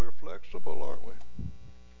principle, aren't we?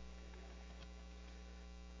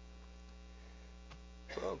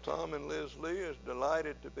 Well, Tom and Liz Lee is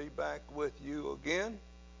delighted to be back with you again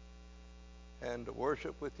and to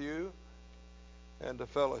worship with you and to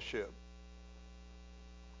fellowship.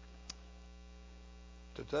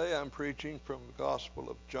 Today I'm preaching from the Gospel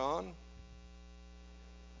of John.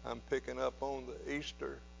 I'm picking up on the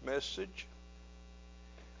Easter message.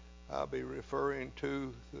 I'll be referring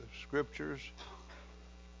to the scriptures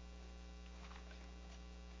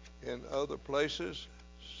in other places,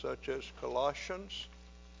 such as Colossians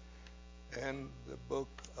and the book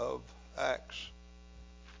of Acts.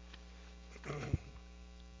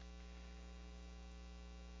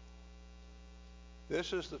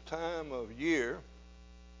 This is the time of year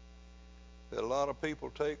that a lot of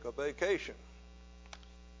people take a vacation.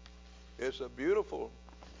 It's a beautiful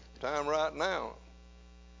time right now,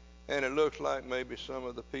 and it looks like maybe some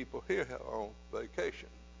of the people here are on vacation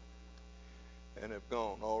and have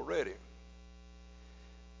gone already.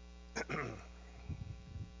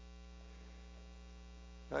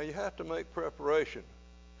 Now you have to make preparation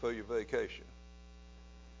for your vacation.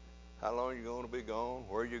 How long you're going to be gone,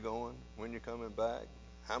 where you're going, when you're coming back,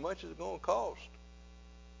 how much is it going to cost,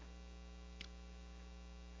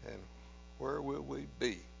 and where will we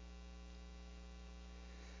be?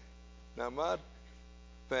 Now my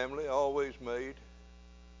family always made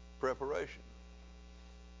preparation.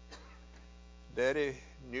 Daddy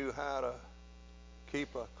knew how to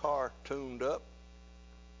keep a car tuned up,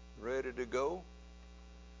 ready to go.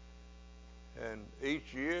 And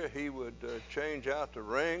each year he would change out the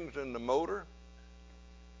rings in the motor.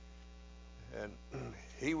 And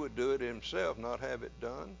he would do it himself, not have it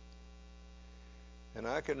done. And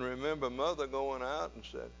I can remember Mother going out and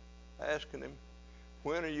asking him,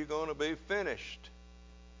 when are you going to be finished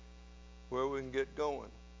where we can get going?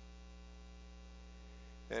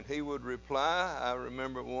 And he would reply, I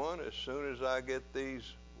remember one, as soon as I get these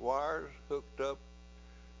wires hooked up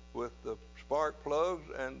with the spark plugs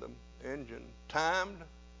and the engine timed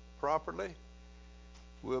properly,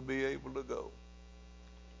 we'll be able to go.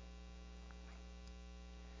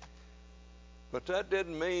 But that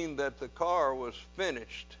didn't mean that the car was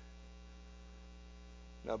finished.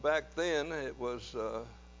 Now back then it was a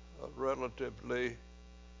relatively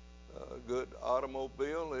good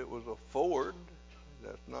automobile. It was a Ford.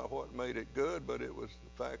 That's not what made it good, but it was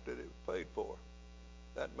the fact that it was paid for.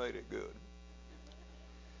 That made it good.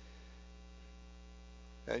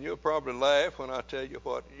 And you'll probably laugh when I tell you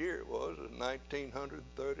what year it was. It was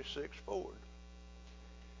 1936 Ford.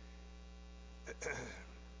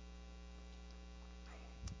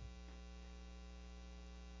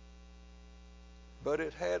 But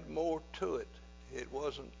it had more to it. It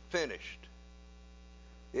wasn't finished.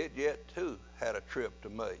 It yet too had a trip to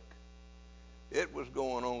make. It was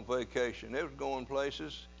going on vacation. It was going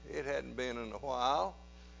places it hadn't been in a while.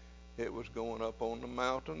 It was going up on the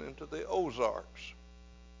mountain into the Ozarks.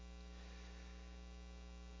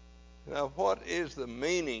 Now, what is the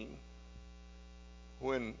meaning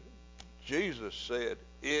when Jesus said,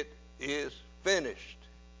 it is finished?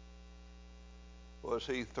 Was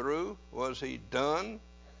he through? Was he done?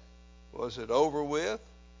 Was it over with?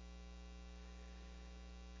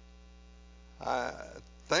 I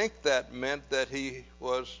think that meant that he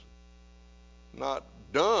was not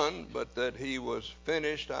done, but that he was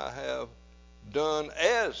finished. I have done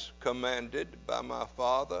as commanded by my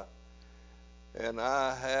Father, and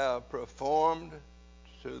I have performed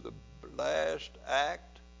to the last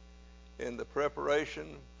act in the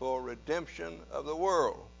preparation for redemption of the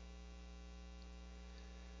world.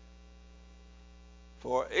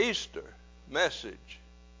 For Easter message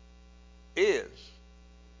is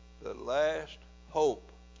the last hope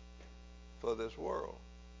for this world.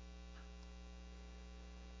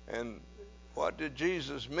 And what did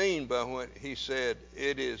Jesus mean by when he said,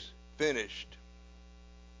 it is finished?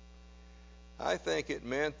 I think it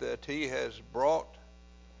meant that he has brought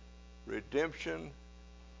redemption,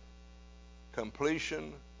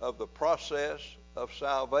 completion of the process of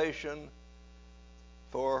salvation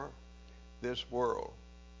for this world.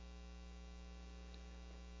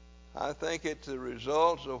 I think it's the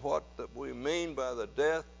results of what that we mean by the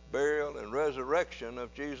death, burial, and resurrection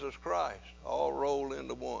of Jesus Christ, all rolled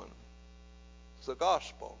into one. It's the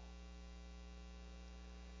gospel.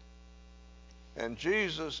 And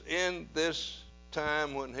Jesus, in this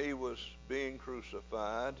time when he was being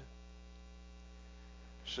crucified,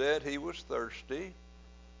 said he was thirsty.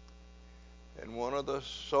 And one of the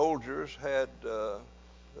soldiers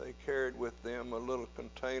they carried with them a little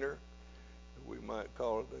container. We might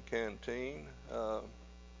call it a canteen.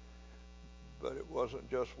 But it wasn't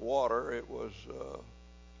just water. It was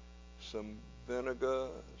some vinegar,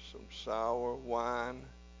 some sour wine,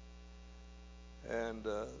 and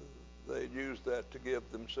they used that to give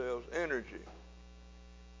themselves energy.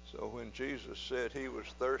 So when Jesus said he was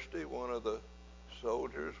thirsty, one of the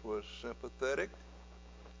soldiers was sympathetic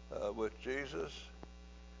with Jesus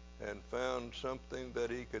and found something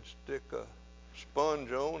that he could stick a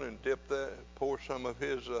sponge on and dip that, pour some of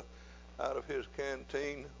his out of his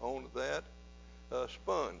canteen on that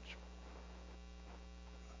sponge.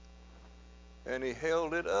 And he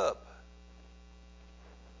held it up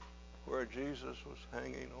where Jesus was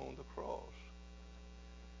hanging on the cross.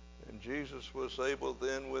 And Jesus was able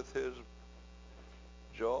then with his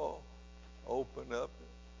jaw open up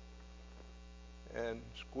and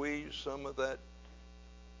squeeze some of that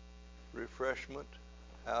refreshment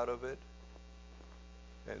out of it.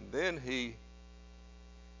 And then he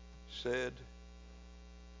said,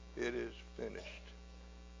 "It is finished."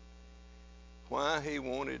 Why he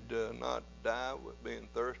wanted to not die with being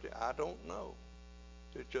thirsty, I don't know.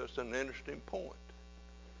 It's just an interesting point.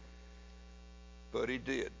 But he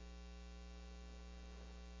did.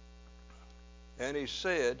 And he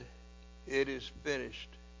said, "It is finished."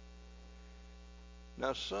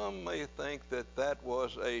 Now some may think that that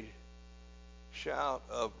was a shout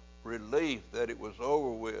of relief, that it was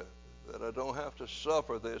over with, that I don't have to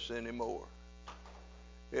suffer this anymore.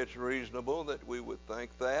 It's reasonable that we would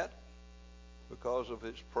think that because of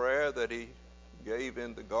his prayer that he gave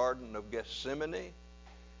in the Garden of Gethsemane,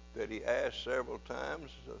 that he asked several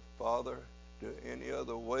times, "Father, do any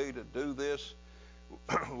other way to do this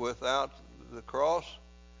without the cross?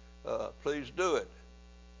 Please do it."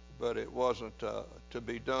 But it wasn't to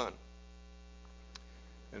be done.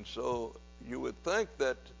 And so you would think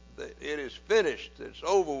that it is finished, it's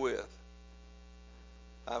over with,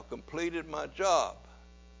 I've completed my job,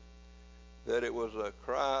 that it was a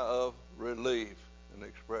cry of relief, an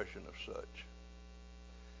expression of such.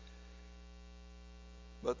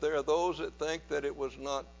 But there are those that think that it was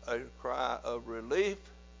not a cry of relief,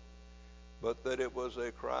 but that it was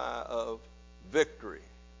a cry of victory.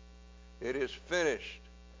 It is finished.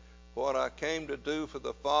 What I came to do for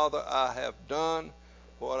the Father, I have done.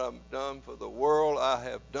 What I've done for the world, I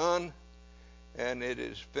have done, and it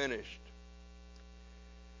is finished.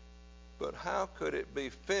 But how could it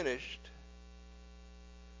be finished?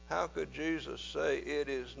 How could Jesus say it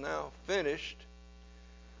is now finished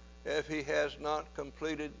if he has not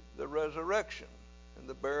completed the resurrection? And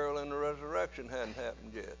the burial and the resurrection hadn't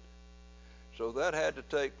happened yet. So that had to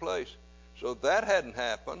take place. So that hadn't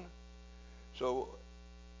happened. So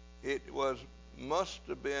it must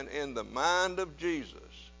have been in the mind of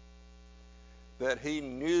Jesus that he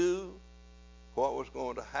knew what was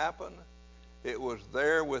going to happen. It was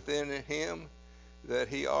there within him that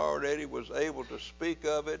he already was able to speak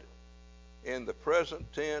of it in the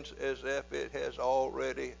present tense as if it has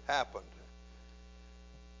already happened.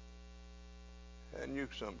 And you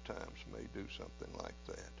sometimes may do something like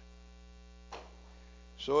that.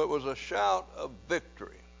 So it was a shout of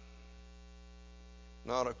victory,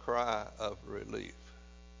 not a cry of relief.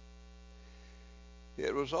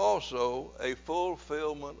 It was also a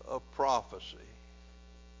fulfillment of prophecy.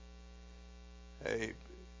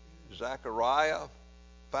 Zechariah,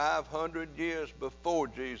 500 years before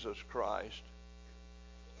Jesus Christ,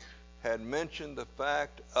 had mentioned the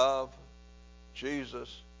fact of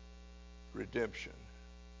Jesus' redemption.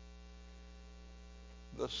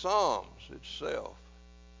 The Psalms itself,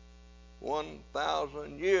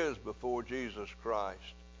 1,000 years before Jesus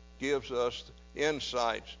Christ, gives us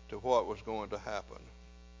insights to what was going to happen.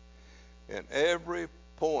 And every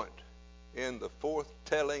point in the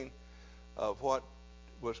foretelling of what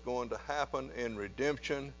was going to happen in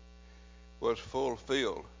redemption was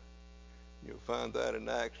fulfilled. You'll find that in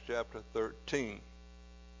Acts chapter 13.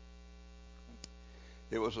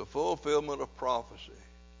 It was a fulfillment of prophecy.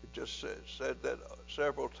 It just said that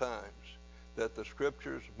several times, that the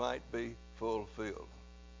scriptures might be fulfilled.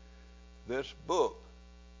 This book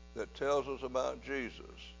that tells us about Jesus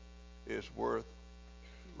is worth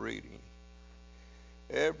reading.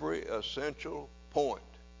 Every essential point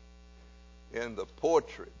in the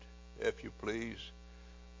portrait, if you please,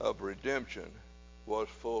 of redemption was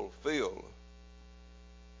fulfilled.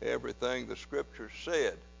 Everything the scripture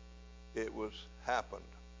said, it was happened,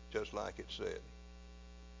 just like it said.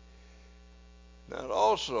 Now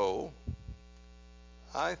also,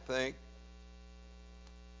 I think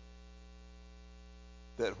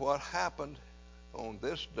that what happened on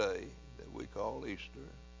this day that we call Easter,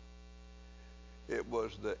 it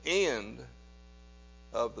was the end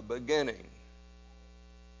of the beginning.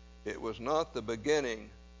 It was not the beginning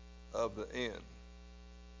of the end.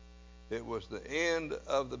 It was the end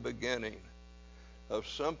of the beginning of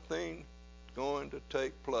something going to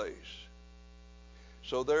take place.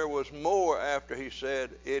 So there was more after he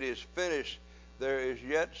said, "It is finished." There is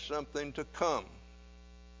yet something to come.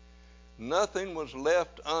 Nothing was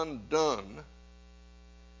left undone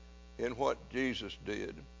in what Jesus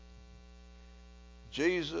did.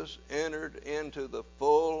 Jesus entered into the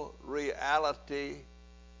full reality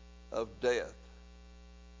of death.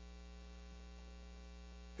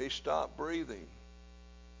 He stopped breathing.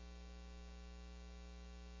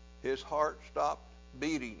 His heart stopped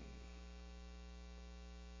beating.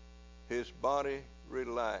 His body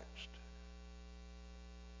relaxed.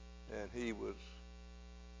 And he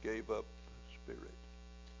gave up the spirit.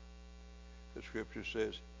 The scripture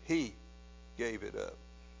says he gave it up.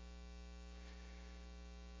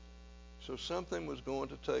 So something was going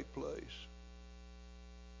to take place.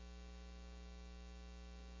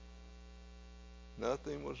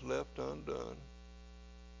 Nothing was left undone.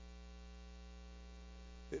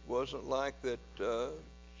 It wasn't like that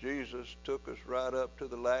Jesus took us right up to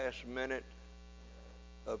the last minute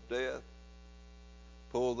of death,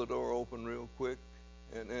 pulled the door open real quick,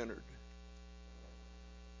 and entered.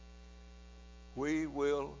 We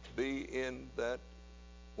will be in that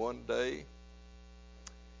one day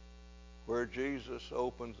where Jesus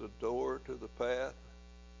opens the door to the path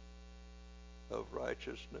of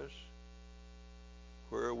righteousness,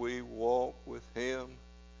 where we walk with him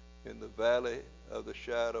in the valley of the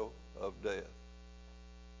shadow of death.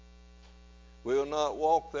 We'll not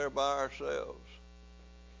walk there by ourselves.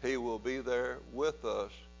 He will be there with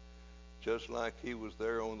us, just like he was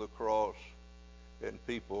there on the cross and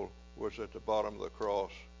people was at the bottom of the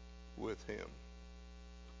cross with him.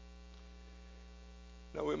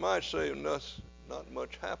 Now we might say not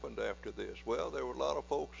much happened after this. Well, there were a lot of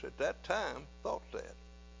folks at that time thought that.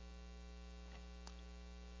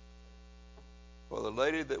 Well, the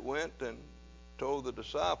lady that went and told the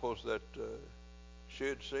disciples that she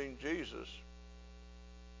had seen Jesus,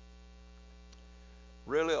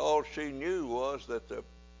 really all she knew was that the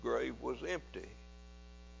grave was empty.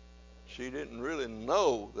 She didn't really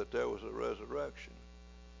know that there was a resurrection,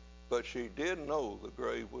 but she did know the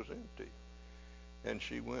grave was empty, and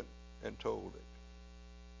she went and told it.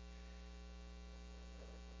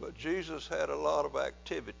 But Jesus had a lot of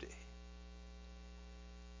activity.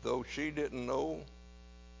 Though she didn't know,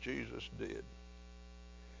 Jesus did.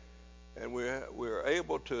 And we're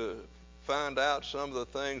able to find out some of the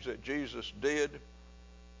things that Jesus did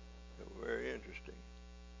that were very interesting.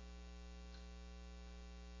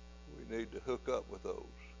 We need to hook up with those.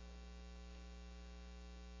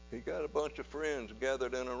 He got a bunch of friends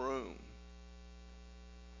gathered in a room.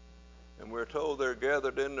 And we're told they're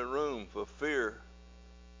gathered in the room for fear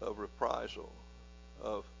of reprisal,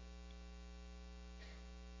 of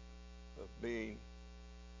being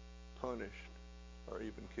punished or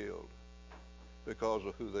even killed because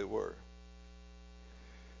of who they were.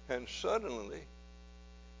 And suddenly,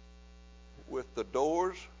 with the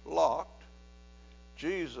doors locked,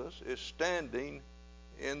 Jesus is standing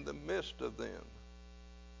in the midst of them.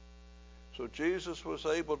 So Jesus was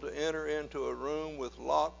able to enter into a room with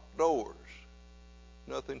locked doors.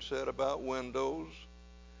 Nothing said about windows.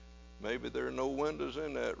 Maybe there are no windows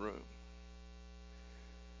in that room.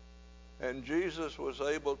 And Jesus was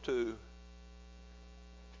able to,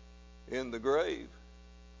 in the grave,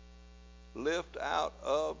 lift out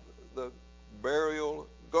of the burial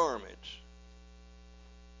garments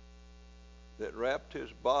that wrapped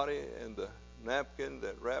his body and the napkin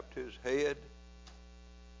that wrapped his head,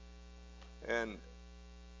 and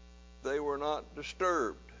they were not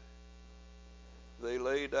disturbed. They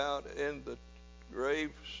laid out in the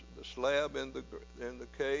grave, the slab in the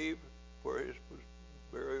cave where his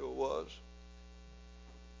burial was.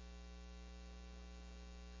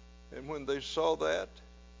 And when they saw that,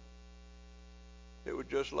 it was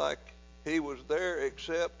just like he was there,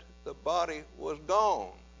 except the body was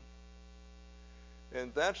gone.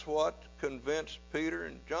 And that's what convinced Peter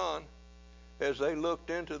and John. As they looked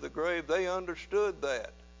into the grave, they understood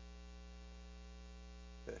that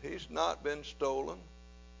he's not been stolen,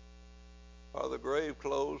 or the grave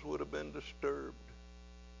clothes would have been disturbed.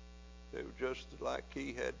 They were just like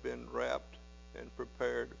he had been wrapped and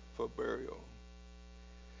prepared for burial.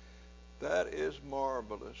 That is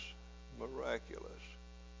marvelous, miraculous,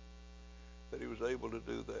 that he was able to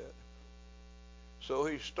do that. So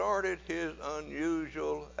he started his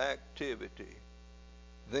unusual activity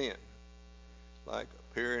then, like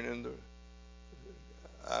appearing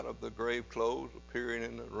out of the grave clothes, appearing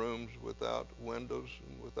in the rooms without windows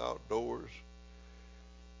and without doors.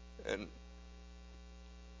 And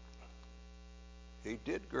He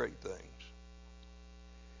did great things.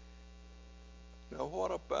 Now,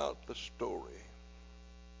 what about the story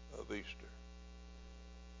of Easter?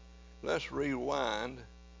 Let's rewind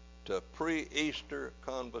to pre-Easter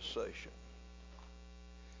conversation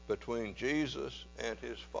between Jesus and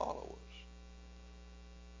his followers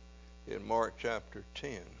in Mark chapter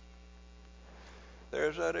 10.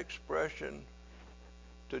 There's that expression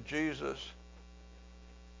to Jesus,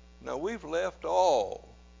 now we've left all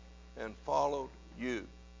and followed you.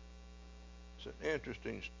 It's an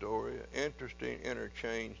interesting story, an interesting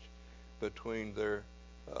interchange between their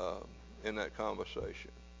in that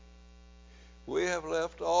conversation. We have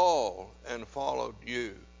left all and followed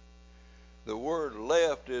you. The word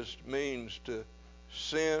left means to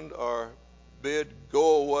send or bid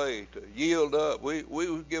go away, to yield up.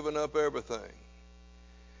 We've given up everything.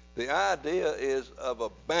 The idea is of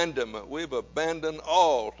abandonment. We've abandoned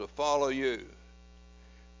all to follow you.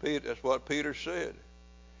 That's what Peter said.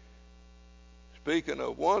 Speaking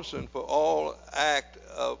of once and for all act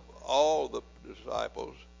of all the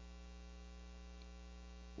disciples,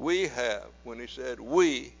 we have, when he said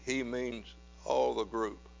we, he means all the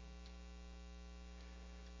group.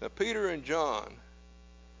 Now, Peter and John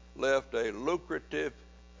left a lucrative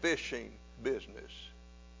fishing business.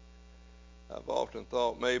 I've often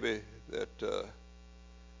thought maybe that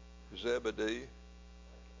Zebedee,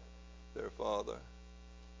 their father,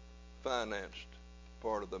 financed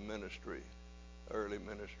part of the ministry, early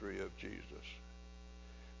ministry of Jesus.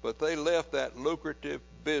 But they left that lucrative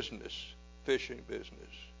business, fishing business.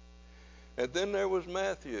 And then there was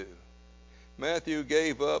Matthew. Matthew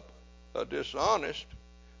gave up a dishonest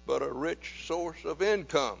but a rich source of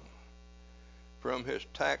income from his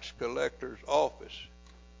tax collector's office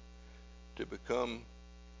to become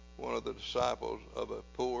one of the disciples of a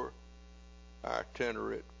poor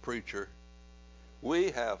itinerant preacher.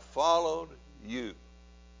 We have followed you.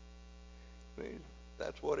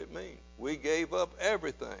 That's what it means. We gave up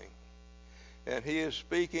everything. And he is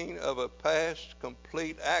speaking of a past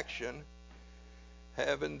complete action,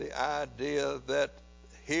 having the idea that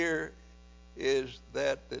here is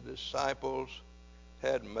that the disciples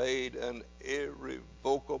had made an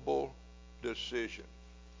irrevocable decision.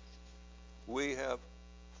 We have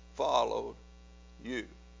followed you.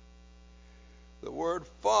 The word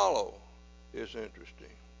follow is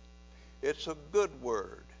interesting. It's a good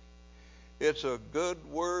word. It's a good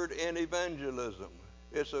word in evangelism.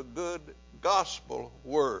 It's a good gospel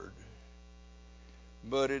word.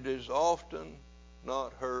 But it is often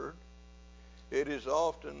not heard. It is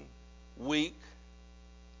often weak.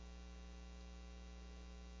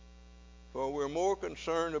 For we're more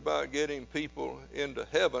concerned about getting people into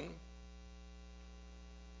heaven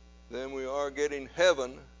than we are getting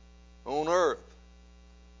heaven on earth.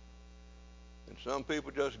 And some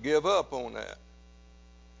people just give up on that.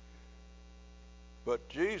 But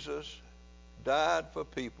Jesus died for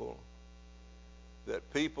people,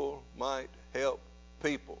 that people might help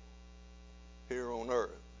people here on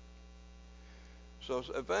earth. So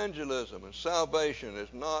evangelism and salvation is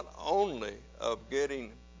not only of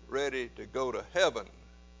getting ready to go to heaven,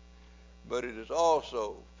 but it is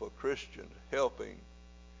also for Christians helping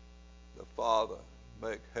the Father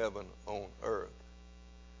make heaven on earth.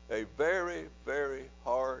 A very, very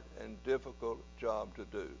hard and difficult job to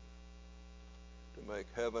do, to make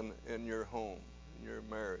heaven in your home, in your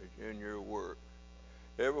marriage, in your work.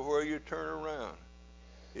 Everywhere you turn around,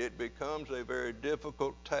 it becomes a very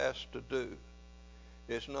difficult task to do.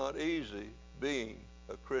 It's not easy being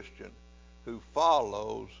a Christian who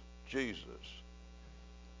follows Jesus.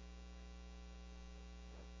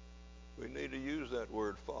 We need to use that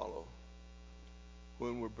word follow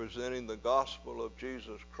when we're presenting the gospel of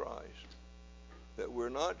Jesus Christ. That we're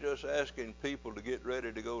not just asking people to get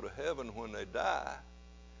ready to go to heaven when they die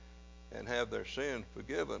and have their sins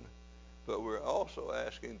forgiven, but we're also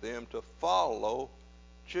asking them to follow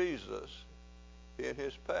Jesus in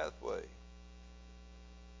his pathway.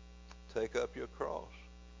 Take up your cross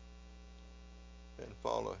and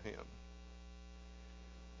follow him.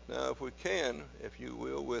 Now, if we can, if you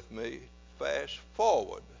will with me, fast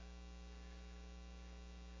forward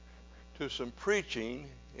to some preaching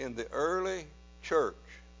in the early church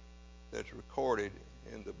that's recorded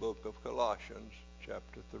in the book of Colossians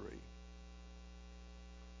chapter 3.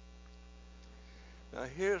 Now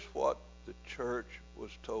here's what the church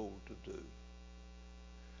was told to do.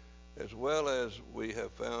 As well as we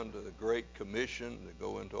have found the Great Commission to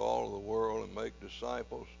go into all of the world and make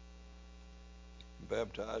disciples,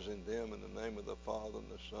 baptizing them in the name of the Father and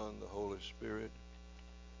the Son and the Holy Spirit.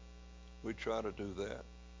 We try to do that.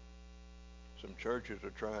 Some churches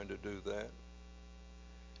are trying to do that.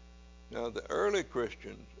 Now, the early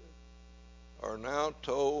Christians are now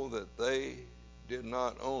told that they did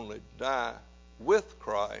not only die with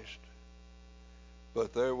Christ,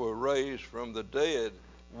 but they were raised from the dead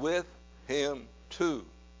with him too.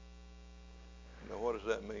 Now, what does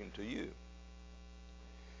that mean to you?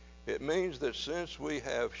 It means that since we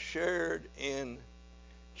have shared in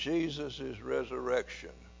Jesus'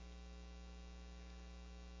 resurrection,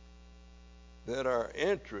 that our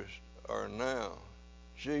interests are now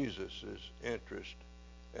Jesus' interest,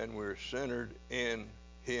 and we're centered in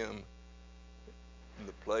him in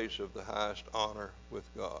the place of the highest honor with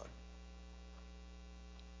God.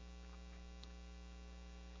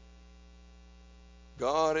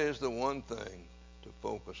 God is the one thing to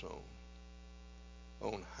focus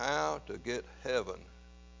on how to get heaven,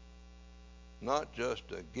 not just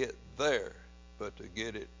to get there, but to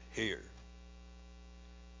get it here.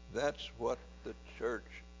 That's what the church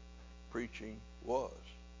preaching was,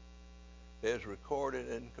 as recorded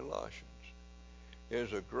in Colossians.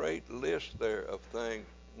 There's a great list there of things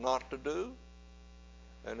not to do,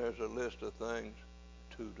 and there's a list of things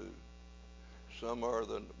to do. Some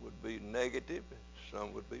would be negative,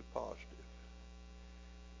 some would be positive.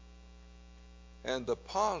 And the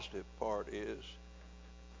positive part is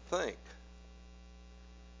think.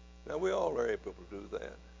 Now, we all are able to do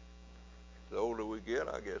that. The older we get,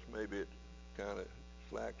 I guess maybe it kind of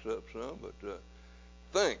slacks up some, but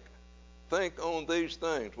think. Think on these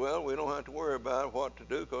things. Well, we don't have to worry about what to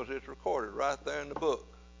do because it's recorded right there in the book.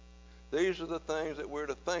 These are the things that we're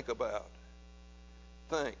to think about.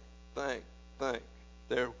 Think, think, think.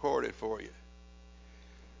 They're recorded for you.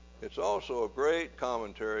 It's also a great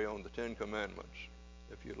commentary on the Ten Commandments,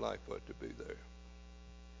 if you'd like for it to be there.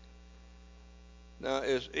 Now,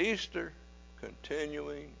 is Easter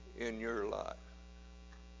continuing in your life?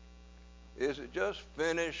 Is it just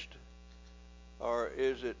finished, or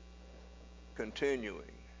is it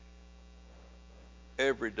continuing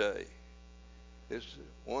every day? It's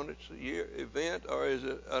a year event, or is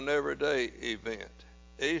it an everyday event?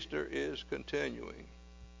 Easter is continuing.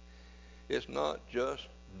 It's not just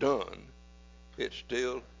done. It's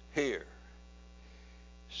still here,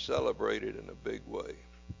 celebrated in a big way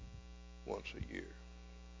once a year.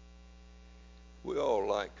 We all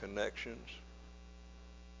like connections.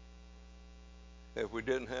 If we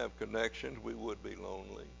didn't have connections, we would be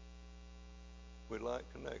lonely. We like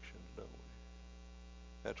connections, don't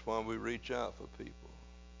we? That's why we reach out for people.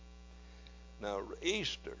 Now,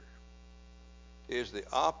 Easter is the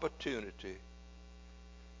opportunity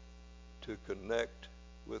to connect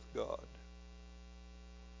with God.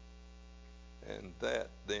 And that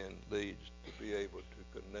then leads to be able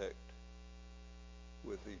to connect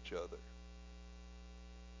with each other.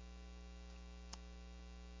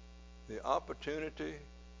 The opportunity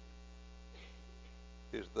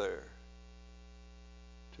is there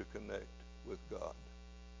to connect with God.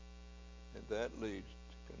 And that leads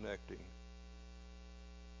to connecting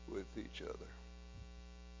with each other.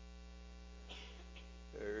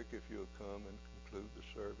 Eric, if you'll come and conclude the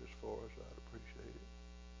service for us, I'd appreciate it.